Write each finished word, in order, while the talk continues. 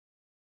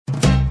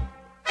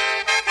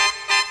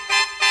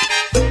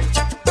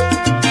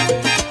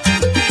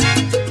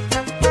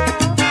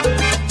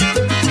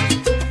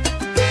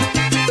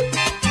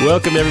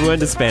Welcome everyone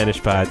to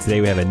Spanish Pod.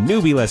 Today we have a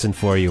newbie lesson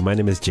for you. My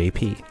name is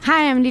JP.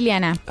 Hi, I'm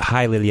Liliana.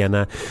 Hi,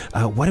 Liliana.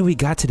 What do we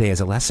got today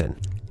as a lesson?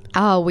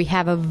 Oh, we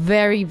have a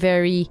very,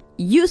 very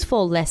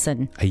useful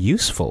lesson. A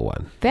useful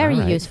one. Very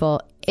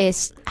useful.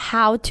 Is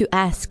how to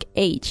ask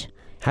age.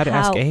 How to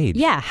ask age?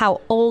 Yeah,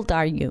 how old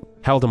are you?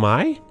 How old am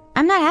I?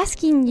 I'm not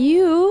asking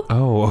you.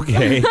 Oh,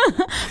 okay.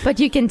 But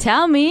you can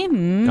tell me.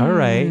 All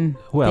right.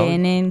 Well,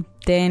 I'm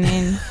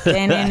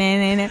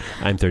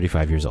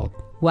 35 years old.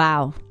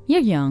 Wow,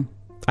 you're young.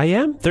 I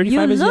am?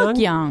 35 is young? You look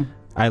young.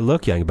 I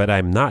look young, but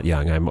I'm not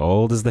young. I'm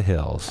old as the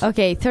hills.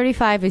 Okay,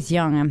 35 is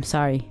young. I'm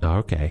sorry. Oh,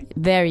 okay.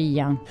 Very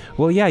young.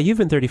 Well, yeah, you've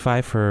been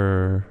 35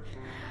 for...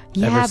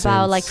 Yeah,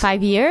 about like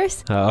 5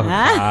 years. Oh.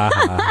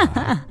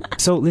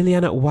 So,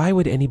 Liliana, why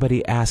would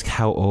anybody ask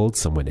how old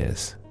someone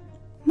is?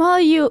 Well,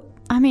 you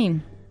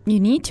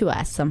need to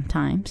ask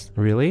sometimes.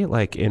 Really?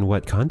 Like, in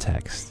what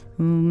context?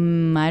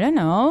 I don't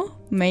know.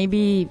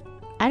 Maybe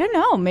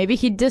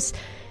he just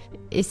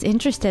is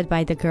interested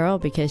by the girl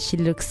because she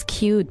looks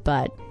cute,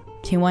 but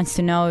he wants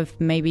to know if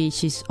maybe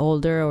she's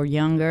older or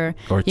younger.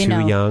 Or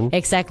too young.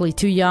 Exactly,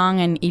 too young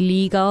and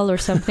illegal or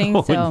something.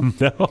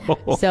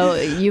 No. So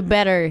you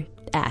better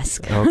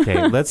ask.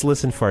 Okay, let's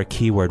listen for our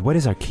keyword. What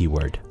is our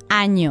keyword?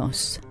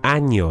 Años.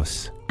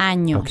 Años.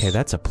 Años. Okay,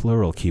 that's a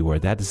plural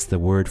keyword. That is the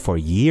word for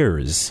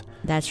years.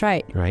 That's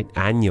right. Right?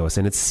 Años.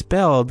 And it's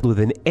spelled with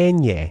an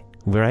ñ,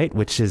 right?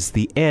 Which is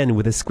the N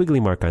with a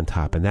squiggly mark on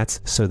top. And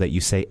that's so that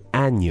you say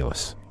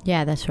años.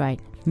 Yeah, that's right.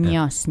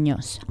 Ños.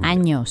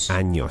 Años.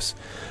 Años.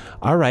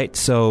 All right,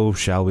 so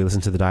shall we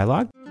listen to the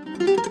dialogue?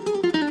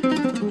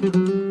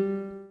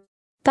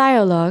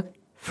 Dialogue.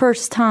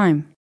 First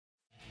time.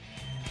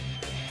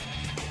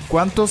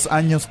 ¿Cuántos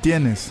años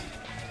tienes?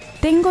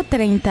 Tengo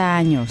 30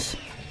 años.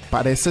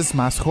 Pareces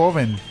más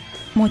joven.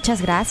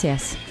 Muchas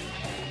gracias.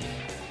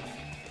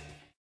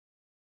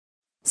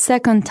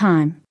 Second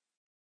time.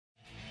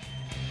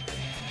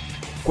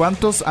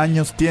 ¿Cuántos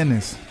años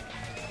tienes?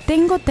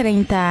 Tengo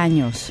 30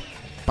 años.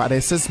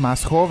 Pareces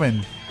más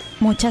joven.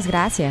 Muchas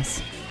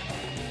gracias.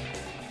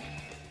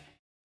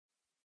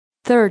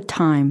 Third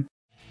time.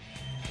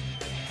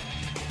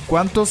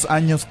 ¿Cuántos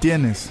años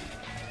tienes?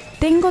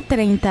 Tengo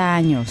 30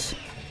 años.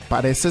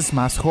 Pareces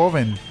más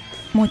joven.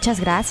 Muchas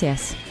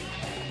gracias.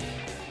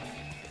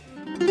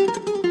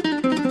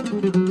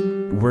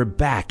 We're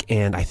back,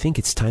 and I think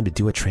it's time to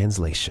do a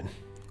translation.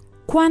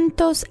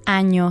 ¿Cuántos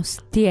años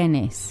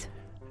tienes?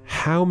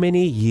 How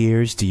many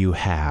years do you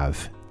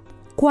have?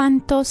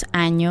 ¿Cuántos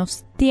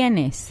años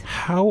tienes?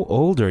 How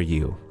old are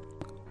you?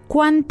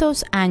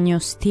 ¿Cuántos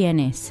años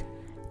tienes?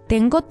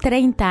 Tengo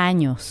 30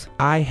 años.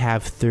 I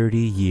have 30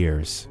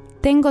 years.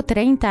 Tengo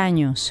 30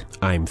 años.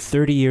 I'm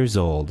 30 years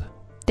old.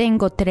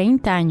 Tengo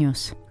 30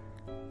 años.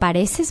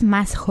 Pareces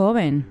más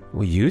joven.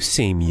 Well, you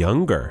seem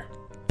younger.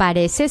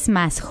 Pareces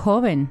más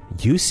joven.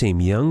 You seem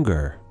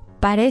younger.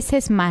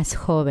 Pareces más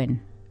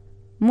joven.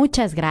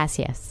 Muchas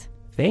gracias.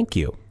 Thank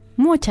you.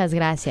 Muchas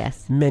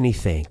gracias. Many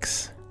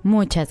thanks.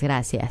 Muchas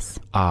gracias.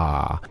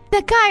 Ah.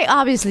 The guy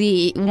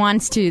obviously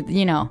wants to,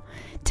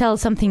 tell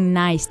something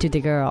nice to the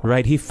girl.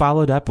 Right, he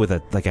followed up with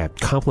a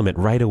compliment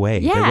right away.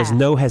 Yeah. There was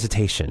no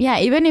hesitation. Yeah,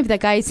 even if the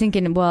guy is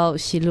thinking, well,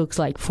 she looks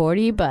like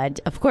 40, but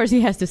of course he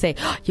has to say,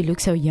 oh, you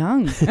look so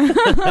young.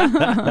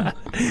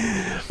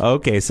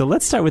 Okay, so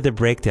let's start with the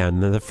breakdown.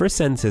 Now, the first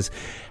sentence is,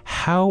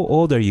 how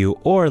old are you?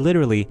 Or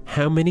literally,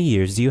 how many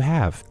years do you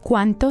have?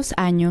 ¿Cuántos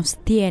años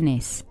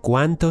tienes?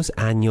 ¿Cuántos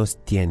años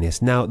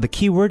tienes? Now, the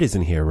key word is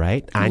in here,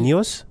 right?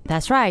 Años?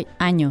 That's right,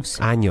 años.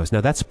 Años.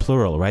 Now, that's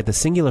plural, right? The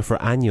singular for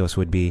años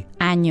would be...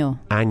 Año.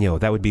 Año.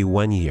 That would be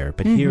 1 year.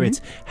 But here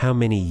it's how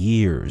many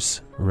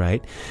years,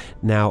 right?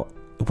 Now,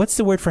 what's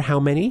the word for how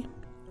many?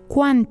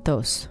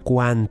 ¿Cuántos?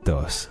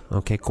 Cuántos.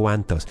 Okay,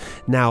 cuántos.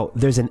 Now,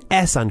 there's an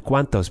S on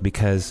cuántos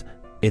because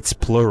it's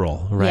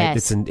plural, right?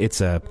 Yes.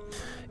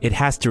 It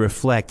has to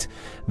reflect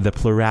the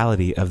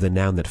plurality of the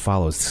noun that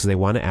follows. So they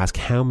want to ask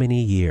how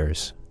many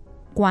years.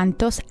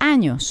 ¿Cuántos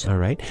años? All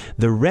right.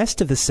 The rest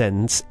of the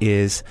sentence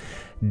is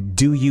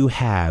do you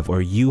have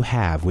or you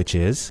have, which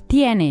is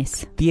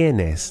Tienes.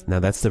 Tienes. Now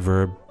that's the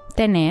verb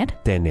Tener.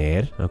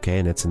 tener, okay,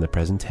 and it's in the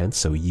present tense,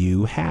 so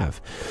you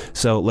have.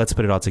 So let's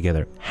put it all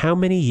together. How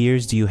many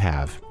years do you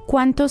have?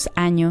 ¿Cuántos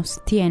años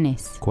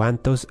tienes?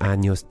 ¿Cuántos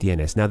años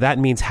tienes? Now that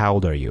means how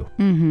old are you,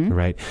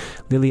 right?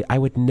 Lily, I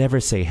would never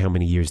say how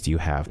many years do you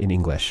have in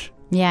English.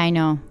 Yeah, I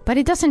know. But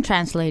it doesn't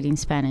translate in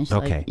Spanish.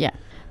 Okay.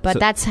 But So-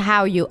 that's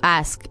how you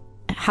ask,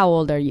 how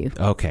old are you?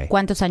 Okay.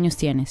 ¿Cuántos años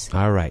tienes?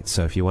 All right.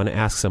 So if you want to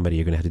ask somebody,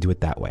 you're going to have to do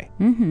it that way.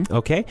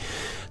 Okay.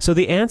 So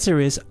the answer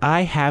is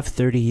I have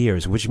 30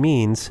 years, which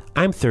means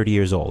I'm 30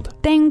 years old.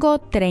 Tengo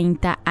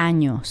 30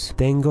 años.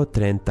 Tengo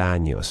 30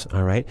 años.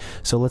 All right.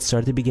 So let's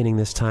start at the beginning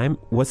this time.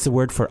 What's the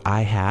word for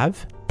I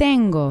have?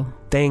 Tengo.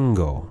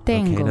 Tengo.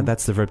 Tengo. Okay. Now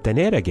that's the verb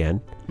tener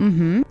again.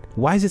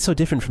 Why is it so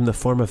different from the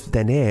form of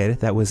tener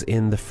that was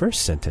in the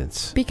first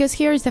sentence? Because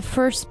here is the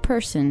first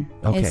person.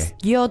 Okay. It's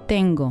yo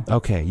tengo.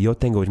 Okay, yo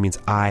tengo, which means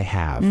I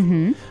have.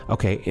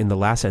 Okay, in the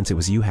last sentence it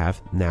was you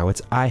have, now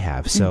it's I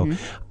have. So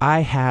I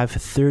have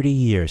 30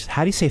 years.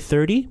 How do you say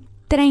 30?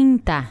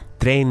 30.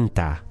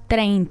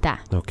 30.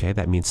 Okay,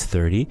 that means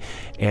 30.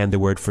 And the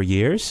word for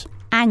years?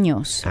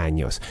 Años.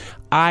 Años.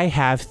 I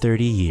have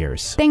 30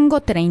 years. Tengo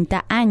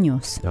 30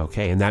 años.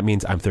 Okay, and that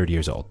means I'm 30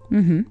 years old.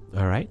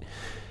 All right.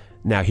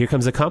 Now, here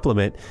comes a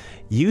compliment.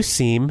 You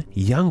seem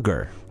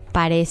younger.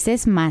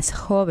 Pareces más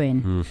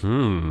joven.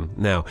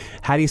 Now,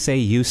 how do you say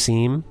you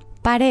seem?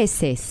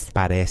 Pareces.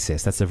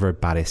 Pareces. That's the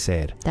verb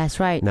parecer. That's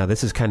right. Now,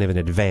 this is kind of an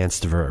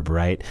advanced verb,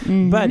 right?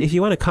 But if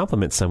you want to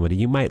compliment somebody,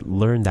 you might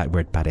learn that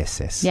word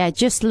pareces. Yeah,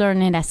 just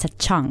learn it as a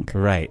chunk.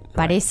 Right.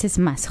 Pareces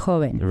más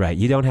joven. Right.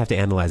 You don't have to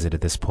analyze it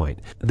at this point.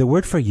 The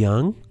word for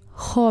young?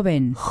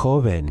 Joven.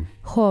 Joven.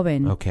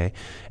 Joven. Okay.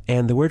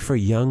 And the word for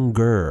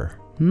younger?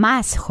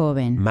 Más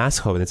joven.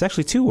 Más joven. It's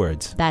actually two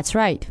words. That's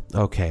right.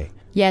 Okay.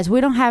 Yes, we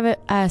don't have it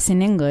as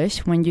in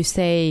English when you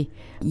say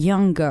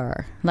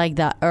younger, like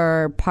the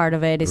part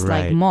of it is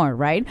like Right. more,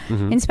 right?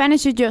 In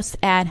Spanish, you just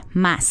add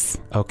más.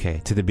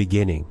 Okay, to the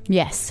beginning.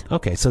 Yes.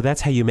 Okay, so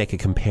that's how you make a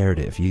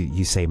comparative.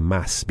 You say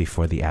más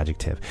before the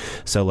adjective.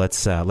 So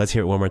let's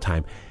hear it one more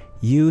time.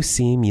 You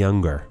seem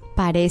younger.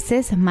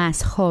 Pareces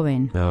más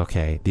joven.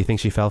 Okay. Do you think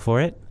she fell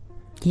for it?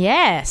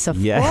 Yes,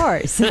 of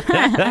course.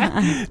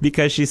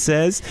 Because she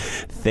says,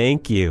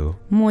 thank you.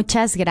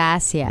 Muchas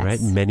gracias.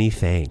 Right? Many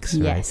thanks.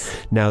 Yes.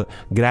 Right? Now,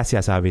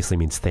 gracias obviously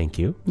means thank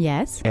you.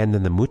 Yes. And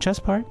then the muchas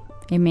part?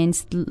 It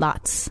means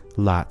lots.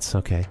 Lots.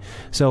 Okay.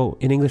 So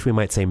in English, we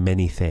might say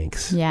many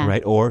thanks. Yeah.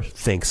 Right? Or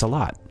thanks a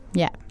lot.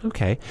 Yeah.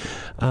 Okay.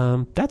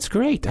 That's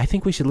great. I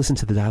think we should listen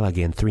to the dialogue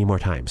again 3 more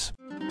times.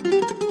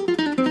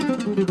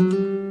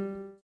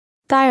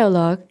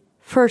 Dialogue,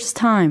 first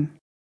time.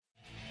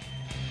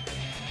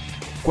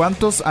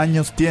 ¿Cuántos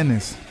años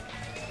tienes?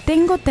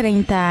 Tengo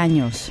 30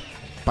 años.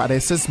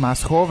 Pareces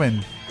más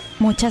joven.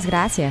 Muchas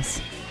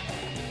gracias.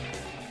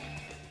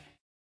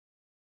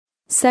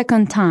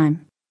 Second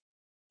time.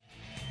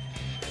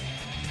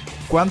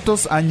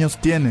 ¿Cuántos años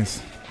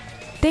tienes?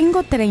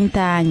 Tengo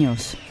 30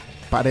 años.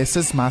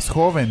 Pareces más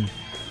joven.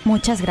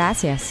 Muchas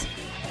gracias.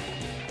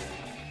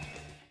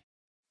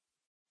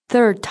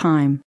 Third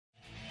time.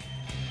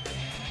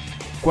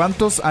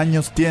 ¿Cuántos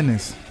años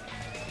tienes?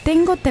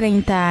 Tengo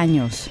 30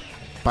 años.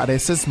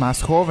 Pareces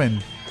más joven.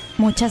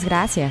 Muchas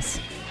gracias.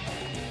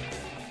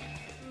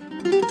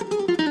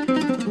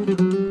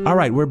 All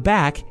right, we're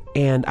back,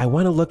 and I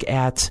want to look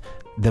at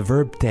the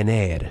verb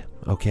tener.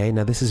 Okay,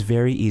 now this is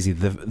very easy.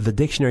 The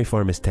dictionary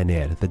form is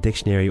tener, the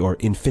dictionary or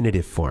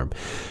infinitive form.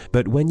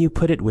 But when you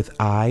put it with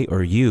I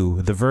or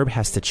you, the verb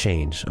has to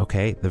change,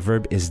 okay? The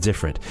verb is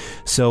different.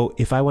 So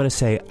if I want to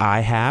say I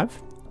have,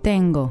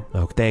 Tengo.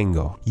 oh,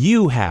 tengo.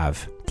 You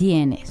have,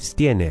 Tienes.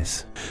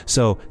 tienes.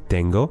 So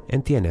tengo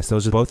and tienes,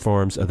 those are both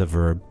forms of the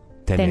verb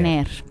tener.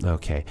 Tener.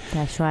 Okay.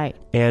 That's right.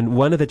 And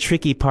one of the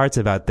tricky parts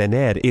about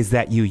tener is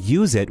that you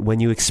use it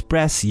when you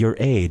express your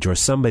age or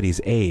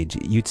somebody's age.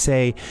 You'd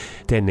say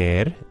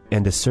tener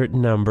and a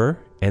certain number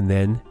and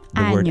then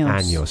the word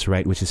años,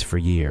 right, which is for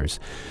years.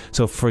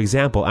 So, for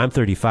example, I'm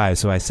 35,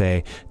 so I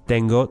say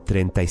tengo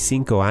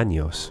 35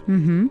 años.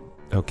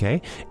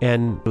 Okay?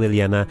 And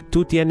Liliana,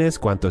 ¿tú tienes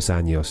cuántos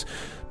años?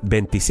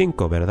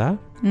 25, ¿verdad?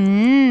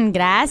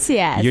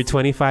 Gracias. You're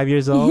 25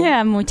 years old?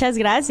 Yeah, muchas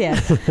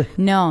gracias.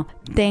 No,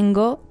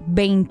 tengo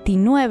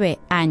 29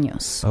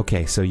 años.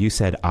 Okay, so you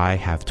said I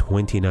have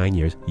 29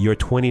 years. You're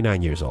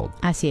 29 years old.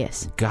 Así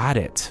es. Got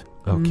it.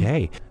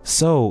 Okay.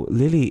 So,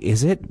 Lily,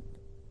 is it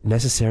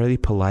necessarily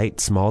polite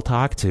small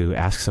talk to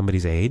ask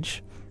somebody's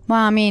age? Well,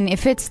 I mean,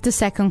 if it's the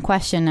second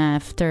question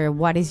after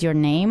what is your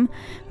name,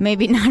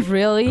 maybe not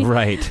really.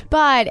 Right.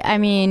 But, I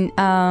mean,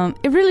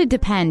 it really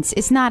depends.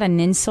 It's not an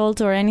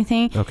insult or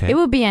anything. Okay. It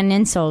would be an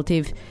insult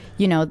if,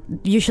 you know,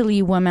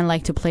 usually women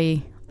like to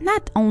play,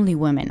 not only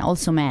women,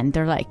 also men.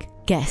 They're like,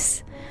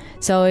 guess.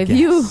 So if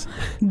you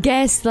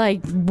guess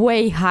like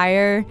way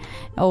higher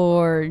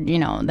or, you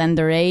know, than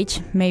their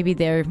age, maybe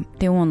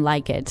they won't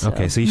like it. So.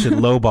 Okay, so you should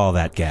lowball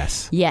that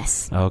guess.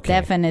 Yes, Okay.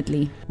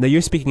 definitely. Now,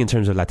 you're speaking in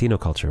terms of Latino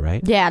culture,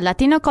 right? Yeah,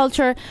 Latino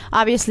culture,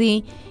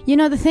 obviously, you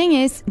know, the thing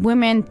is,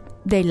 women,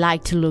 they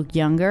like to look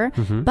younger,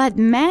 but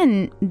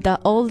men, the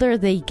older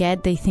they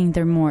get, they think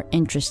they're more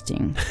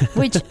interesting.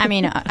 Which, I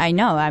mean, I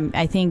know,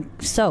 I think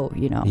so,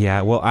 you know.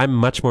 Yeah, well, I'm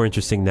much more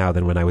interesting now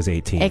than when I was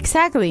 18.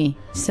 Exactly.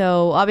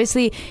 So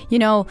obviously, you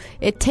know,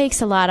 it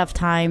takes a lot of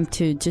time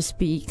to just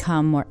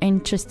become more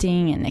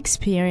interesting and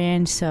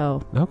experienced.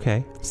 So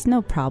Okay. it's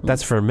no problem.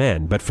 That's for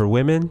men, but for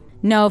women?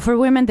 No, for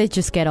women, they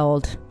just get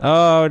old.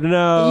 Oh,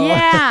 no.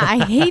 Yeah,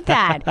 I hate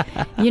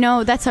that. You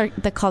know, that's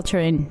the culture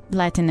in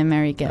Latin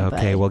America.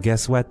 Okay, but well,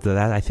 guess what?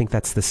 I think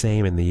that's the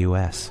same in the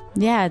U.S.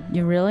 yeah,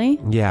 you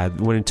really? Yeah,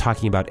 when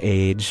talking about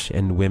age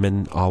and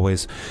women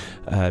always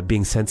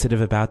being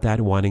sensitive about that,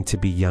 wanting to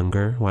be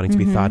younger, wanting to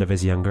be thought of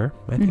as younger,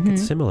 I think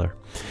it's similar.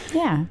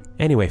 Yeah.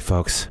 Anyway,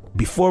 folks,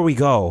 before we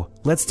go,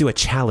 let's do a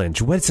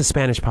challenge. What's a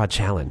Spanish Pod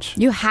challenge?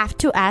 You have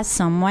to ask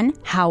someone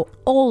how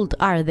old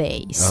are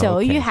they. So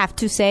Okay. you have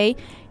to say,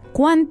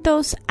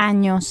 ¿Cuántos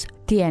años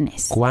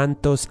tienes?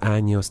 ¿Cuántos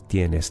años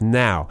tienes?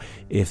 Now,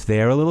 if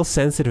they're a little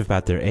sensitive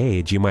about their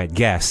age, you might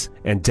guess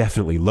and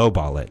definitely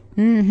lowball it.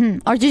 Mm-hmm.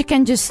 Or you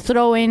can just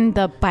throw in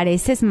the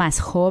pareces más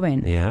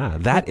joven. Yeah,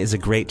 that is a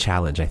great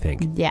challenge, I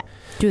think. Yeah,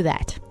 do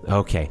that.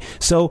 Okay,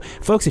 so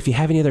folks, if you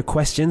have any other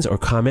questions or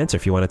comments, or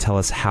if you want to tell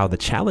us how the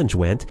challenge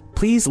went,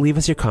 please leave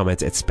us your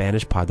comments at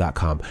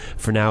SpanishPod.com.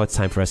 For now, it's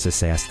time for us to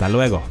say hasta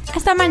luego.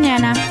 Hasta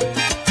mañana.